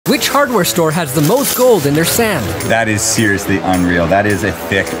Which hardware store has the most gold in their sand? That is seriously unreal. That is a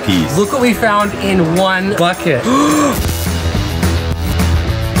thick piece. Look what we found in one bucket.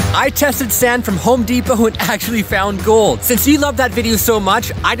 I tested sand from Home Depot and actually found gold. Since you love that video so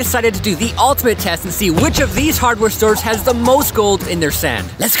much, I decided to do the ultimate test and see which of these hardware stores has the most gold in their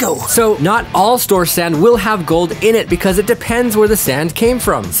sand. Let's go. So not all store sand will have gold in it because it depends where the sand came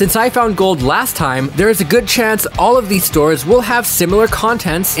from. Since I found gold last time, there is a good chance all of these stores will have similar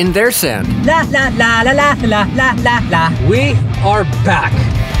contents in their sand. La la la la la la la la la. We are back.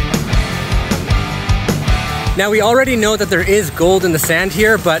 Now we already know that there is gold in the sand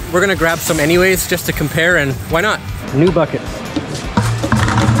here, but we're gonna grab some anyways just to compare, and why not? New buckets.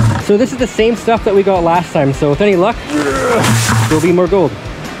 So this is the same stuff that we got last time, so with any luck, there'll be more gold.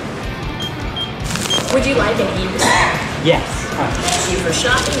 Would you like an e-bag? Yes. Thank you for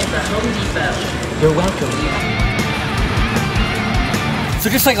shopping at the Home Depot. You're welcome. So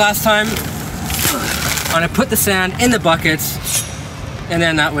just like last time, I'm gonna put the sand in the buckets, and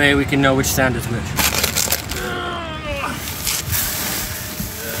then that way we can know which sand is which.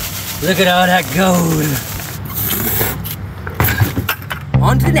 Look at all that gold.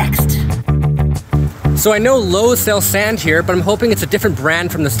 On to the next. So I know Lowe's sells sand here, but I'm hoping it's a different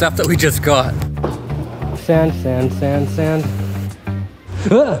brand from the stuff that we just got. Sand, sand, sand, sand.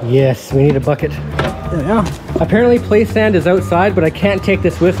 Yes, we need a bucket. There we go. Apparently play sand is outside, but I can't take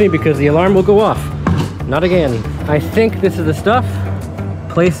this with me because the alarm will go off. Not again. I think this is the stuff.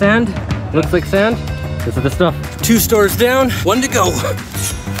 Play sand. Looks like sand. This is the stuff. 2 stores down, 1 to go.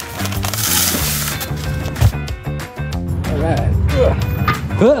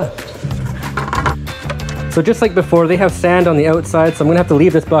 So just like before, they have sand on the outside, so I'm gonna have to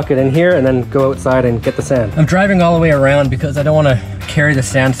leave this bucket in here and then go outside and get the sand. I'm driving all the way around because I don't want to carry the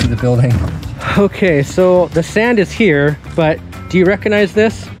sand through the building. Okay, so the sand is here, but do you recognize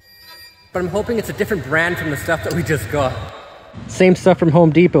this? But I'm hoping it's a different brand from the stuff that we just got. Same stuff from Home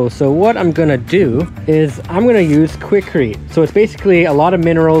Depot. So what I'm gonna do is I'm gonna use Quikrete. So it's basically a lot of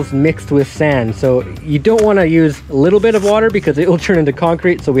minerals mixed with sand. So you don't wanna use a little bit of water because it will turn into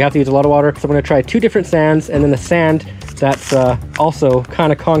concrete. So we have to use a lot of water. So I'm gonna try 2 different sands and then the sand that's also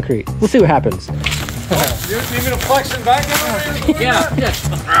kind of concrete. We'll see what happens. You need me to flex it back in?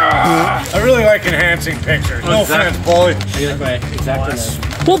 Yeah. I really like enhancing pictures. No offense, Pauly. Exactly.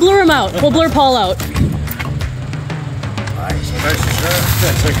 We'll blur him out. We'll blur Paul out.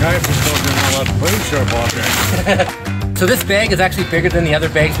 That's a guy from still doing a plane show walking. So this bag is actually bigger than the other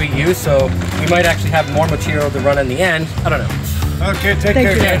bags we use, so we might actually have more material to run in the end. I don't know. Okay, take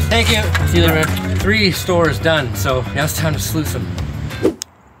care, guys. Thank you. See you later, man. 3 stores done, so now it's time to sluice them.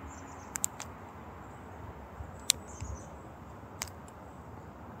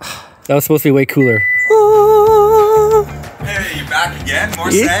 That was supposed to be way cooler. Hey, you back again?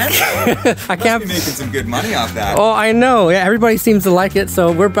 More sand? I can't be making some good money off that. Oh, I know. Yeah, everybody seems to like it.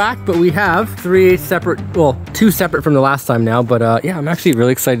 So we're back, but we have 3 separate, well, 2 separate from the last time now. But yeah, I'm actually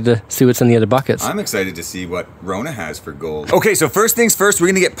really excited to see what's in the other buckets. I'm excited to see what Rona has for gold. Okay, so first things first, we're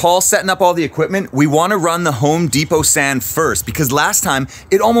gonna get Paul setting up all the equipment. We wanna run the Home Depot sand first because last time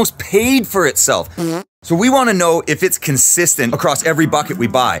it almost paid for itself. So we want to know if it's consistent across every bucket we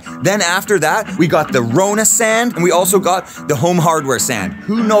buy. Then after that, we got the Rona sand and we also got the Home Hardware sand.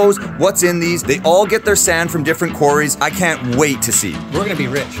 Who knows what's in these? They all get their sand from different quarries. I can't wait to see. We're gonna be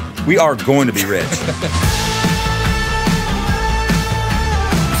rich. We are going to be rich.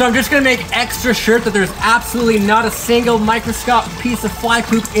 So I'm just gonna make extra sure that there's absolutely not a single microscopic piece of fly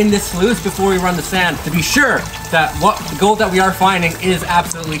poop in this sluice before we run the sand to be sure that what the gold that we are finding is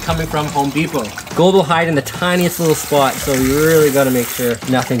absolutely coming from Home Depot. Gold will hide in the tiniest little spot, so we really gotta make sure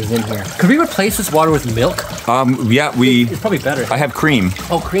nothing's in here. Could we replace this water with milk? Yeah, It's probably better. I have cream.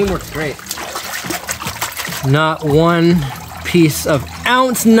 Oh, cream works great. Not one piece of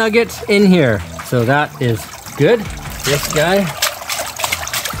ounce nugget in here. So that is good. This guy.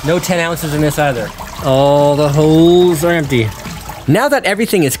 No 10 ounces in this either. All the holes are empty. Now that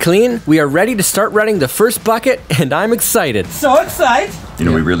everything is clean, we are ready to start running the first bucket, and I'm excited. So excited! You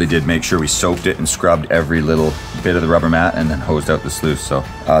know, we really did make sure we soaked it and scrubbed every little bit of the rubber mat and then hosed out the sluice. So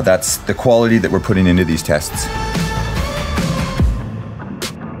that's the quality that we're putting into these tests.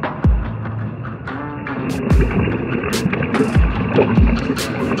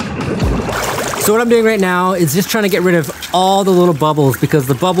 So what I'm doing right now is just trying to get rid of all the little bubbles because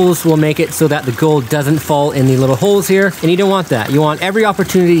the bubbles will make it so that the gold doesn't fall in the little holes here, and you don't want that. You want every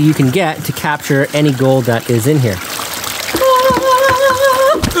opportunity you can get to capture any gold that is in here.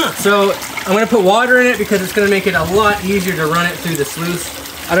 So I'm gonna put water in it because it's gonna make it a lot easier to run it through the sluice.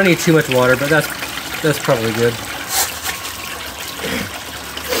 I don't need too much water, but that's probably good.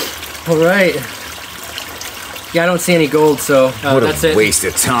 All right. Yeah, I don't see any gold, so What that's a it. waste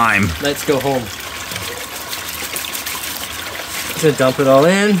of time. Let's go home. Just gonna dump it all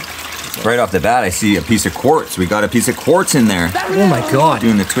in. Right off the bat, I see a piece of quartz. We got a piece of quartz in there. Oh my God.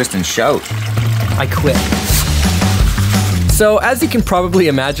 Doing the twist and shout. I quit. So as you can probably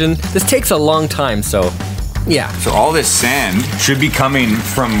imagine, this takes a long time, so yeah. So all this sand should be coming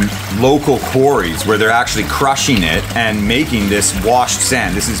from local quarries where they're actually crushing it and making this washed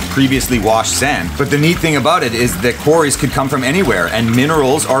sand. This is previously washed sand. But the neat thing about it is that quarries could come from anywhere and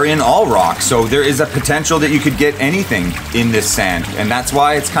minerals are in all rocks. So there is a potential that you could get anything in this sand. And that's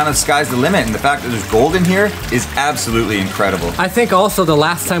why it's kind of sky's the limit. And the fact that there's gold in here is absolutely incredible. I think also the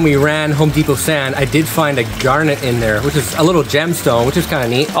last time we ran Home Depot sand, I did find a garnet in there, which is a little gemstone, which is kind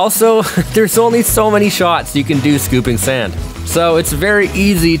of neat. Also, there's only so many shots you can do scooping sand. So it's very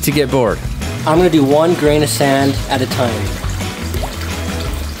easy to get bored. I'm gonna do 1 grain of sand at a time.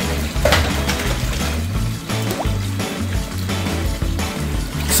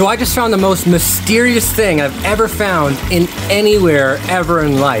 So I just found the most mysterious thing I've ever found in anywhere ever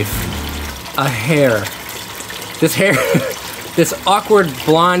in life. A hair. This hair, this awkward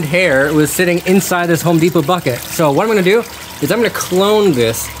blonde hair was sitting inside this Home Depot bucket. So what I'm gonna do is I'm gonna clone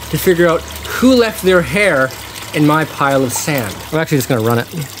this to figure out who left their hair in my pile of sand. I'm actually just gonna run it.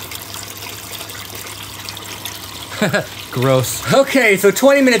 Gross. Okay, so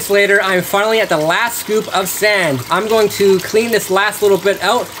 20 minutes later, I'm finally at the last scoop of sand. I'm going to clean this last little bit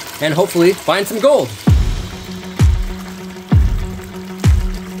out and hopefully find some gold.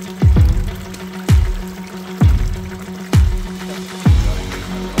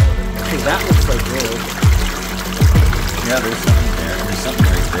 Okay, that looks like gold. Yeah, there's something there. There's something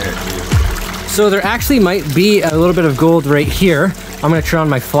right there, too. So there actually might be a little bit of gold right here. I'm gonna turn on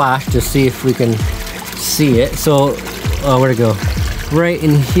my flash to see if we can see it. So, where'd it go? Right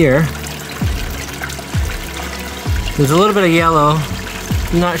in here. There's a little bit of yellow.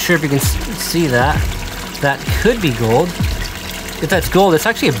 I'm not sure if you can see that. That could be gold. If that's gold, it's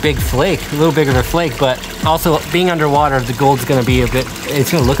actually a big flake, a little bigger of a flake, but also being underwater, the gold's gonna be a bit,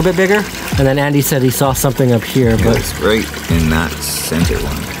 it's gonna look a bit bigger. And then Andy said he saw something up here, but it's right in that center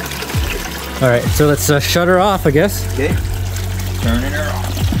one. all right, so let's shut her off, I guess. Okay, turning her off.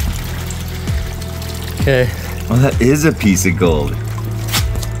 Okay. Well, that is a piece of gold.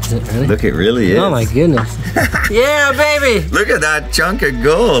 Is it really? Look, it really is. Oh my goodness. Yeah, baby! Look at that chunk of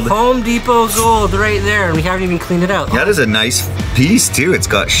gold. Home Depot gold right there, and we haven't even cleaned it out. That is a nice piece too. It's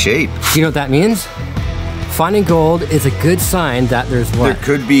got shape. You know what that means? Finding gold is a good sign that there's what? There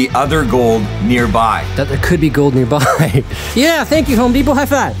could be other gold nearby. That there could be gold nearby. Yeah, thank you, Home Depot. High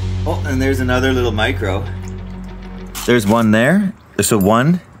five. Oh, and there's another little micro. There's one there. So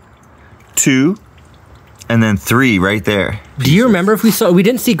 1, 2, and then 3 right there. Do you remember if we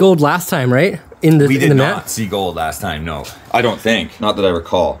didn't see gold last time, right? In the We did in the not map? see gold last time, no. I don't think. Not that I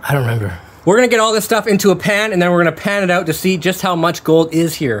recall. I don't remember. We're gonna get all this stuff into a pan and then we're gonna pan it out to see just how much gold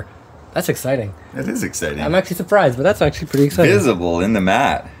is here. That's exciting. That is exciting. I'm actually surprised, but that's actually pretty exciting. Visible in the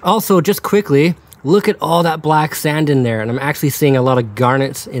mat. Also, just quickly, look at all that black sand in there, and I'm actually seeing a lot of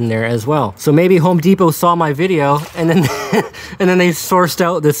garnets in there as well. So maybe Home Depot saw my video and then and then they sourced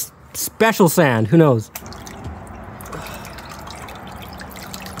out this special sand. Who knows?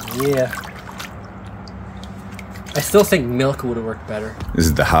 Yeah. I still think milk would have worked better. This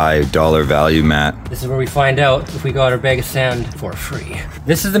is the high dollar value mat. This is where we find out if we got our bag of sand for free.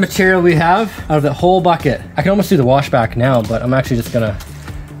 This is the material we have out of the whole bucket. I can almost do the washback now, but I'm actually just gonna,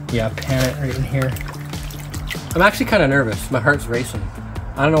 yeah, pan it right in here. I'm actually kind of nervous. My heart's racing.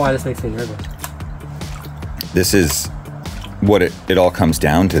 I don't know why this makes me nervous. This is what it all comes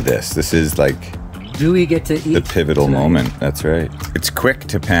down to this. This is like Do we get to eat the pivotal tonight? moment. That's right. It's quick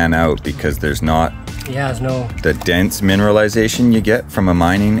to pan out because there's not Yeah, there's no... the dense mineralization you get from a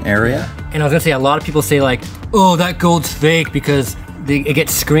mining area. And I was gonna say, a lot of people say like, oh, that gold's fake because it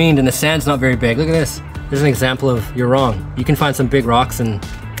gets screened and the sand's not very big. Look at this. There's an example of you're wrong. You can find some big rocks in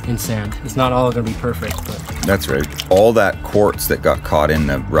sand. It's not all gonna be perfect, but... That's right. All that quartz that got caught in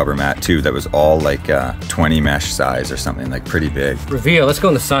the rubber mat too, that was all like 20 mesh size or something, like pretty big. Reveal, let's go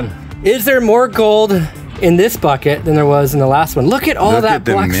in the sun. Is there more gold in this bucket than there was in the last one? Look at all Look that at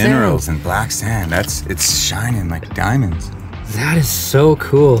the black minerals sand. and black sand. It's shining like diamonds. That is so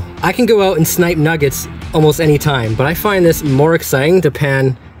cool. I can go out and snipe nuggets almost any time, but I find this more exciting to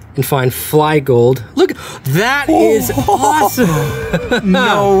pan and find fly gold. Look, that is awesome.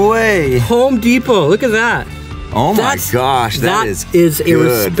 No way. Home Depot, look at that. Oh my gosh, that is a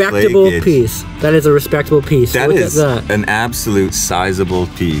good respectable flakage. piece. That is a respectable piece. That Look is at that. an absolute sizable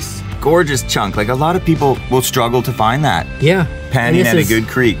piece. gorgeous chunk. Like, a lot of people will struggle to find that. Yeah. Panning at a good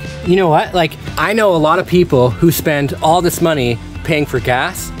creek. You know what? Like, I know a lot of people who spend all this money paying for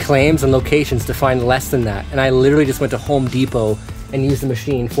gas, claims, and locations to find less than that. And I literally just went to Home Depot and used the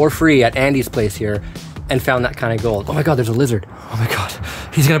machine for free at Andy's place here and found that kind of gold. Oh my God, there's a lizard. Oh my God,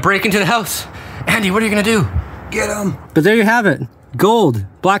 he's gonna break into the house. Andy, what are you gonna do? Get him. But there you have it. Gold,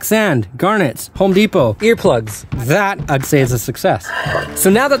 black sand, garnets, Home Depot, earplugs. That, I'd say, is a success. So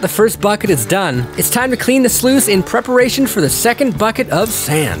now that the first bucket is done, it's time to clean the sluice in preparation for the second bucket of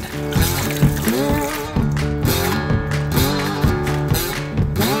sand.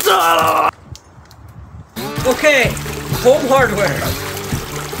 Okay, home hardware.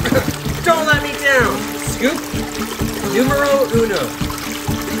 Don't let me down. Scoop numero uno.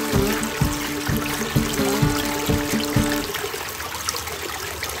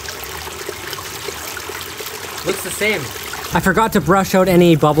 Looks the same. I forgot to brush out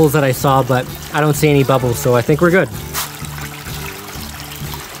any bubbles that I saw, but I don't see any bubbles, so I think we're good.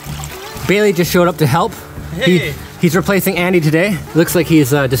 Bailey just showed up to help. Hey. He's replacing Andy today. Looks like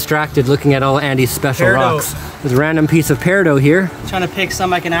he's distracted looking at all Andy's special rocks. There's a random piece of peridot here. Trying to pick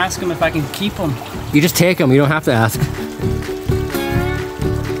some, I can ask him if I can keep them. You just take them, you don't have to ask.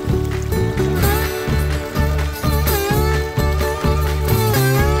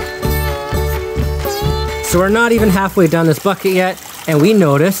 So we're not even halfway down this bucket yet, and we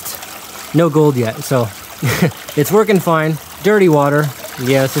noticed no gold yet, so it's working fine. Dirty water.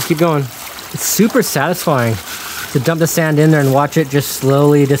 Yeah, let's just keep going. It's super satisfying to dump the sand in there and watch it just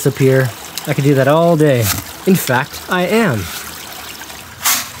slowly disappear. I could do that all day. In fact, I am.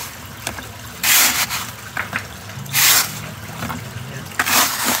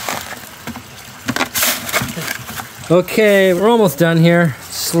 Okay, we're almost done here.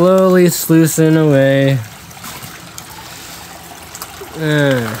 Slowly sluicing away.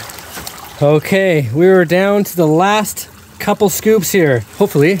 Okay, we were down to the last couple scoops here.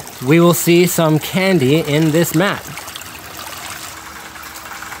 Hopefully, we will see some candy in this mat.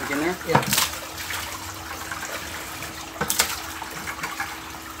 Look in there? Yeah.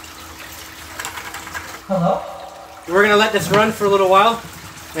 Hello? We're gonna let this run for a little while,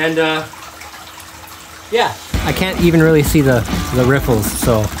 and yeah. I can't even really see the riffles,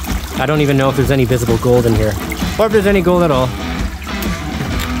 so I don't even know if there's any visible gold in here, or if there's any gold at all.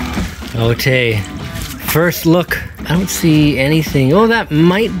 Okay, first look. I don't see anything. Oh, that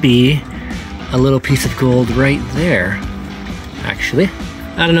might be a little piece of gold right there, actually.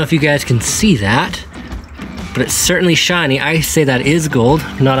 I don't know if you guys can see that, but it's certainly shiny. I say that is gold,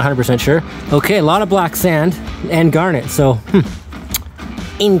 not 100% sure. Okay, a lot of black sand and garnet, so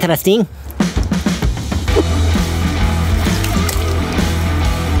interesting.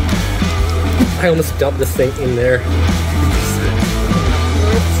 I almost dumped this thing in there.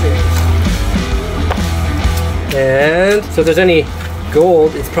 And so if there's any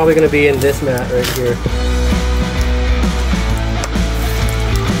gold, it's probably going to be in this mat right here.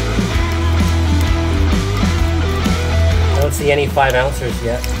 I don't see any 5 ounces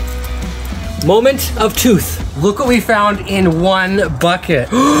yet. Moment of truth. Look what we found in one bucket.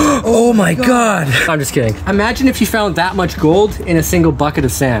 Oh my God. I'm just kidding. Imagine if you found that much gold in a single bucket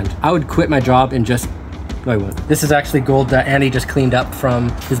of sand. I would quit my job and just no, I wouldn't. This is actually gold that Andy just cleaned up from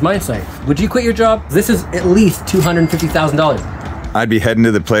his mine site. Would you quit your job? This is at least $250,000. I'd be heading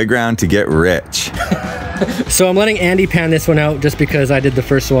to the playground to get rich. So I'm letting Andy pan this one out just because I did the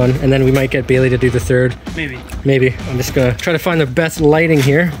first one, and then we might get Bailey to do the third. Maybe. Maybe. I'm just gonna try to find the best lighting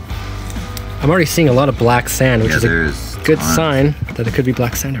here. I'm already seeing a lot of black sand, which is a good sign that it could be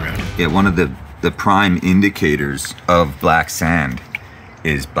black sand around. Yeah, one of the prime indicators of black sand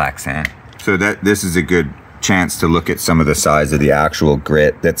is black sand. So this is a good chance to look at some of the size of the actual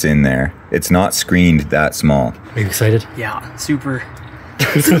grit that's in there. It's not screened that small. Are you excited? Yeah, super.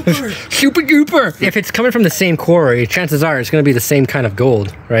 Super duper! If it's coming from the same quarry, chances are it's going to be the same kind of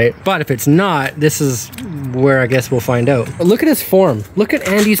gold, right? But if it's not, this is where I guess we'll find out. Look at his form. Look at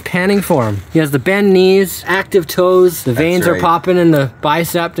Andy's panning form. He has the bent knees, active toes, the veins are popping in the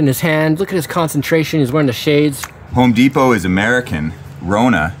bicep in his hand. Look at his concentration. He's wearing the shades. Home Depot is American.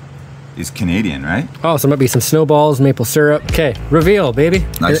 Rona is Canadian, right? Oh, so there might be some snowballs, maple syrup. Okay, reveal, baby.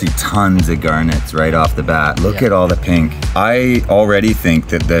 I see tons of garnets right off the bat. Look at all the pink. I already think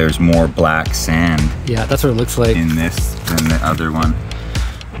that there's more black sand. Yeah, that's what it looks like. In this than the other one.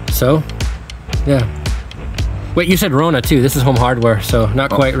 So, yeah. Wait, you said Rona too. This is Home Hardware, so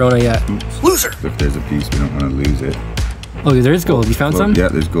not quite Rona yet. Oops. Loser! If there's a piece, we don't want to lose it. Oh, there is gold. You found some? Yeah,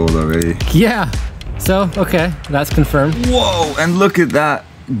 there's gold already. Yeah. So, okay, that's confirmed. Whoa, and look at that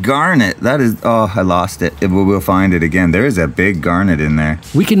garnet. That is, oh, I lost it. We'll find it again. There is a big garnet in there.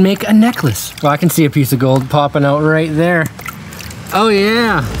 We can make a necklace. Well, I can see a piece of gold popping out right there. Oh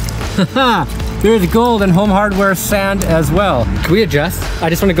yeah. There's gold and home hardware sand as well. Can we adjust? I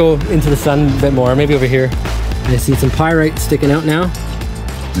just want to go into the sun a bit more, maybe over here. I see some pyrite sticking out now.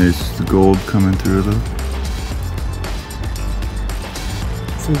 There's the gold coming through though.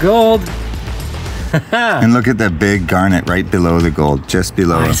 Some gold. And look at that big garnet right below the gold, just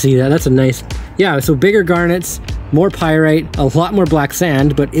below. I see that, that's a nice, yeah, so bigger garnets, more pyrite, a lot more black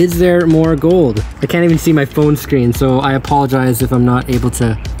sand, but is there more gold? I can't even see my phone screen, so I apologize if I'm not able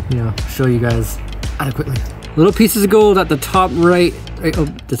to, you know, show you guys adequately. Little pieces of gold at the top right, oh,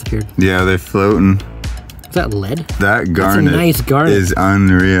 disappeared. Yeah, they're floating. Is that lead? That garnet, nice garnet is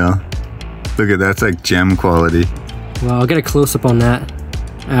unreal. Look at that's like gem quality. Well, I'll get a close-up on that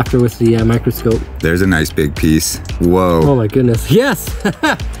after with the microscope. There's a nice big piece. Whoa. Oh my goodness, yes!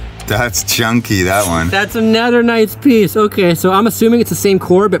 That's chunky, that one. That's another nice piece. Okay, so I'm assuming it's the same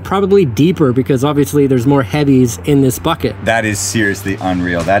core, but probably deeper because obviously there's more heavies in this bucket. That is seriously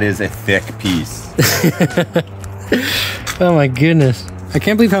unreal. That is a thick piece. Oh my goodness. I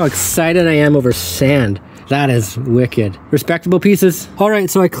can't believe how excited I am over sand. That is wicked. Respectable pieces. All right,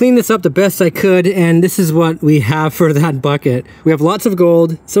 so I cleaned this up the best I could, and this is what we have for that bucket. We have lots of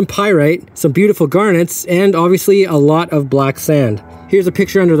gold, some pyrite, some beautiful garnets, and obviously a lot of black sand. Here's a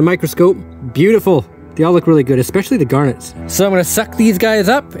picture under the microscope. Beautiful. They all look really good, especially the garnets. So I'm gonna suck these guys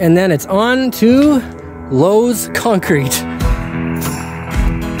up, and then it's on to Lowe's concrete.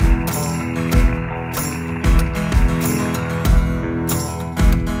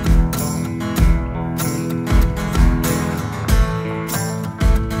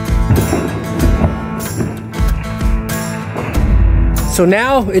 So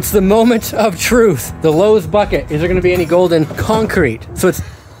now it's the moment of truth. The Lowe's bucket. Is there gonna be any gold in concrete? So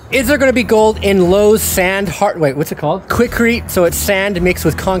is there gonna be gold in Lowe's sand wait, what's it called? Quikrete, so it's sand mixed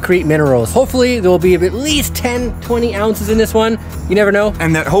with concrete minerals. Hopefully there will be at least 10, 20 ounces in this one. You never know.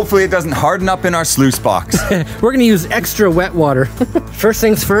 And that hopefully it doesn't harden up in our sluice box. We're gonna use extra wet water. First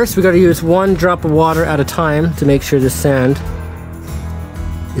things first, we gotta use 1 drop of water at a time to make sure this sand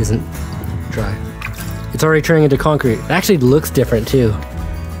isn't dry. It's already turning into concrete. It actually looks different too.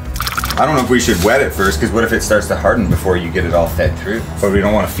 I don't know if we should wet it first, because what if it starts to harden before you get it all fed through? But we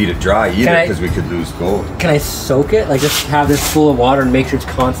don't want to feed it dry either, because we could lose gold. Can I soak it? Like just have this full of water and make sure it's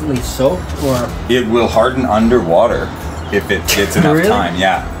constantly soaked? Or it will harden underwater if it gets enough really? time.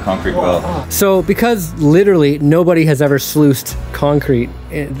 Yeah, concrete will. So because literally nobody has ever sluiced concrete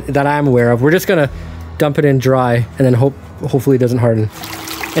that I'm aware of, we're just gonna dump it in dry and then hopefully it doesn't harden.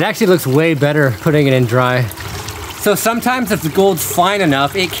 It actually looks way better putting it in dry. So sometimes if the gold's fine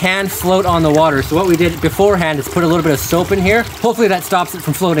enough, it can float on the water. So what we did beforehand is put a little bit of soap in here. Hopefully that stops it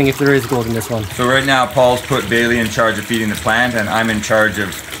from floating if there is gold in this one. So right now, Paul's put Bailey in charge of feeding the plant, and I'm in charge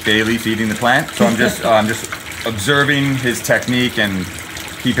of Bailey feeding the plant. So I'm just observing his technique and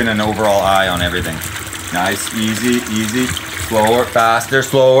keeping an overall eye on everything. Nice, easy, easy. Slower, faster,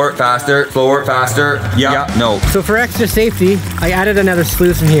 slower, faster, slower, faster. Yeah, no. So for extra safety, I added another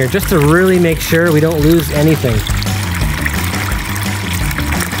sluice in here just to really make sure we don't lose anything.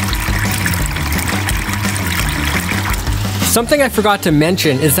 Something I forgot to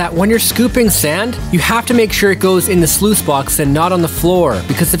mention is that when you're scooping sand, you have to make sure it goes in the sluice box and not on the floor,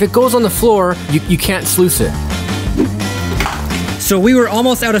 because if it goes on the floor, you can't sluice it. So we were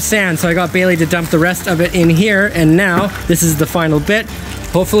almost out of sand, so I got Bailey to dump the rest of it in here, and now this is the final bit.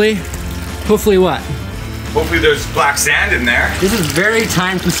 Hopefully what? Hopefully there's black sand in there. This is very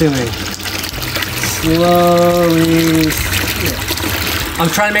time consuming. Slowly. I'm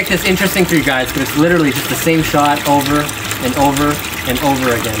trying to make this interesting for you guys, but it's literally just the same shot over and over and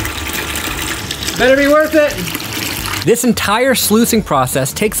over again. Better be worth it. This entire sluicing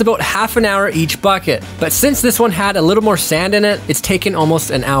process takes about half an hour each bucket, but since this one had a little more sand in it, it's taken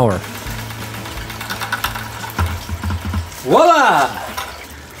almost an hour. Voila!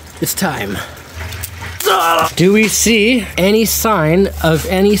 It's time. Do we see any sign of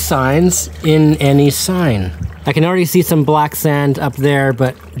any signs in any sign? I can already see some black sand up there,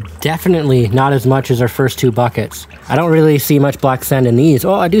 but definitely not as much as our first 2 buckets. I don't really see much black sand in these.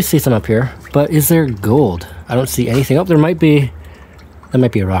 Oh, I do see some up here, but is there gold? I don't see anything. Oh, there might be, that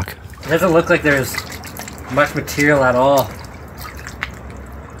might be a rock. It doesn't look like there's much material at all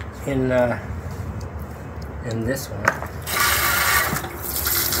in this one.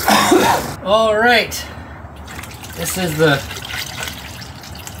 All right, this is the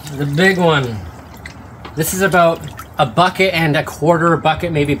big one. This is about a bucket and a quarter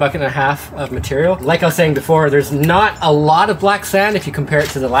bucket, maybe a bucket and a half of material. Like I was saying before, there's not a lot of black sand if you compare it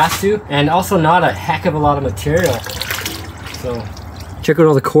to the last two, and also not a heck of a lot of material. So check out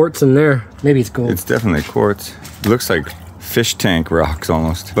all the quartz in there. Maybe it's gold. It's definitely quartz. It looks like fish tank rocks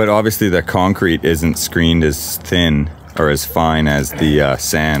almost. But obviously the concrete isn't screened as thin or as fine as the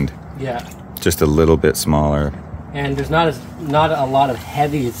sand. Yeah. Just a little bit smaller. And there's not a lot of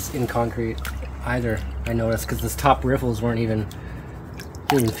heavies in concrete either, I noticed, because those top riffles didn't even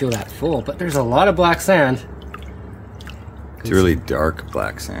feel that full. But there's a lot of black sand. It's really dark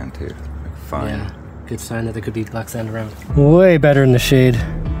black sand too. Like fine. Yeah, good sign that there could be black sand around. Way better in the shade.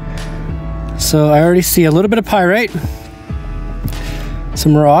 So I already see a little bit of pyrite,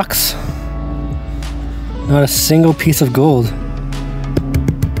 some rocks, not a single piece of gold.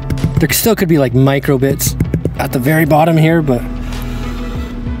 There still could be like micro bits at the very bottom here, but I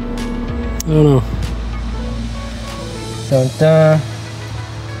don't know. Dun, dun.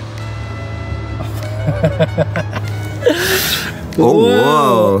 Oh,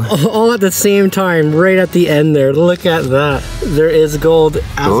 whoa. All at the same time, right at the end there. Look at that. There is gold as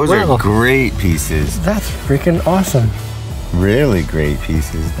well. Those are great pieces. That's freaking awesome. Really great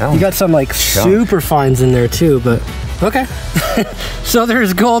pieces. You got some like super fines in there too, but okay. So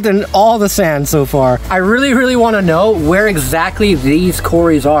there's gold in all the sand so far. I really want to know where exactly these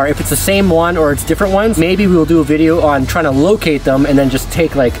quarries are. If it's the same one or it's different ones, maybe we'll do a video on trying to locate them and then just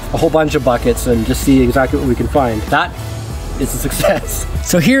take like a whole bunch of buckets and just see exactly what we can find. That is a success.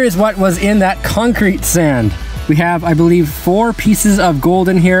 So here is what was in that concrete sand. We have, I believe, 4 pieces of gold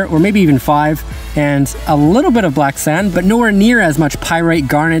in here, or maybe even 5, and a little bit of black sand, but nowhere near as much pyrite,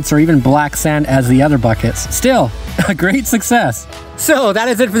 garnets, or even black sand as the other buckets. Still, a great success. So that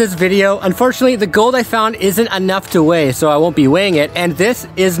is it for this video. Unfortunately, the gold I found isn't enough to weigh, so I won't be weighing it, and this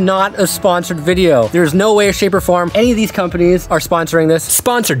is not a sponsored video. There's no way, shape, or form any of these companies are sponsoring this.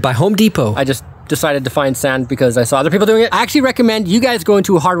 Sponsored by Home Depot. I just decided to find sand because I saw other people doing it. I actually recommend you guys going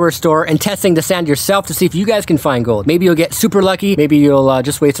to a hardware store and testing the sand yourself to see if you guys can find gold. Maybe you'll get super lucky. Maybe you'll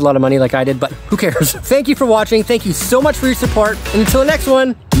just waste a lot of money like I did, but who cares? Thank you for watching. Thank you so much for your support. And until the next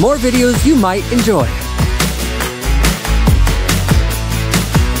one, more videos you might enjoy.